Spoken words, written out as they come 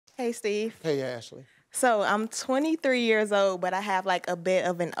Hey, Steve. Hey, Ashley. So I'm 23 years old, but I have like a bit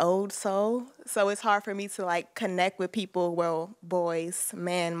of an old soul. So it's hard for me to like connect with people, well, boys,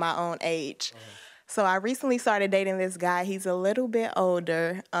 men my own age. So I recently started dating this guy. He's a little bit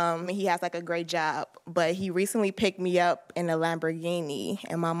older. He has like a great job, but he recently picked me up in a Lamborghini,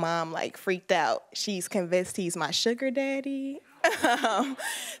 and my mom like freaked out. She's convinced he's my sugar daddy.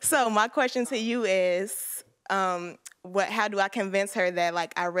 So my question to you is, how do I convince her that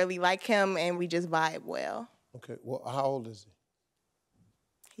like I really like him and we just vibe well? Okay, well, how old is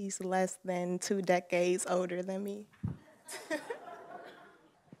he? He's less than 2 decades older than me.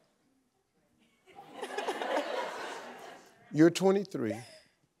 You're 23. Yeah.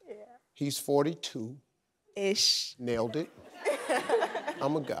 He's 42. Ish. Nailed it.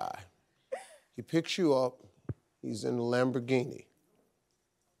 I'm a guy. He picks you up. He's in a Lamborghini.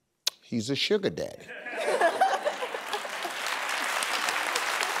 He's a sugar daddy.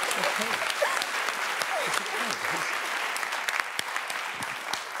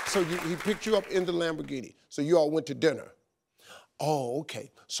 So he picked you up in the Lamborghini. So you all went to dinner. Oh, okay.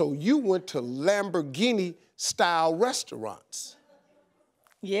 So you went to Lamborghini-style restaurants.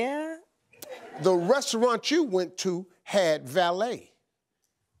 Yeah. The restaurant you went to had valet.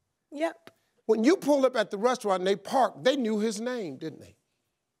 Yep. When you pulled up at the restaurant and they parked, they knew his name, didn't they?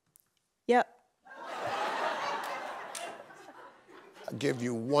 Yep. I give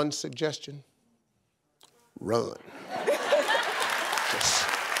you one suggestion. Run.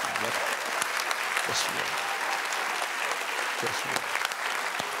 Just run. Just run.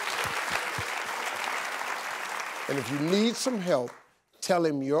 And if you need some help, tell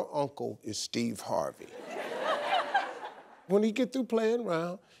him your uncle is Steve Harvey. When he get through playing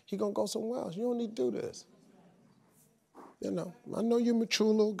around, he gonna go somewhere else. You don't need to do this. You know, I know you're a mature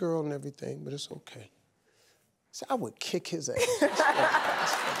little girl and everything, but it's okay. See, I would kick his ass.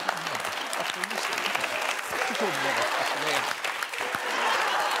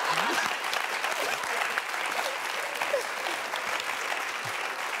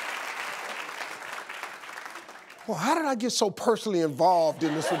 Well, how did I get so personally involved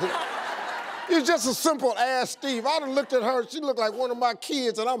in this? It's just a simple ask Steve. I'd have looked at her, she looked like one of my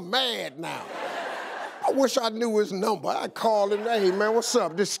kids, and I'm mad now. I wish I knew his number. I'd call him, hey, man, what's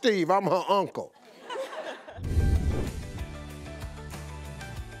up? This is Steve, I'm her uncle.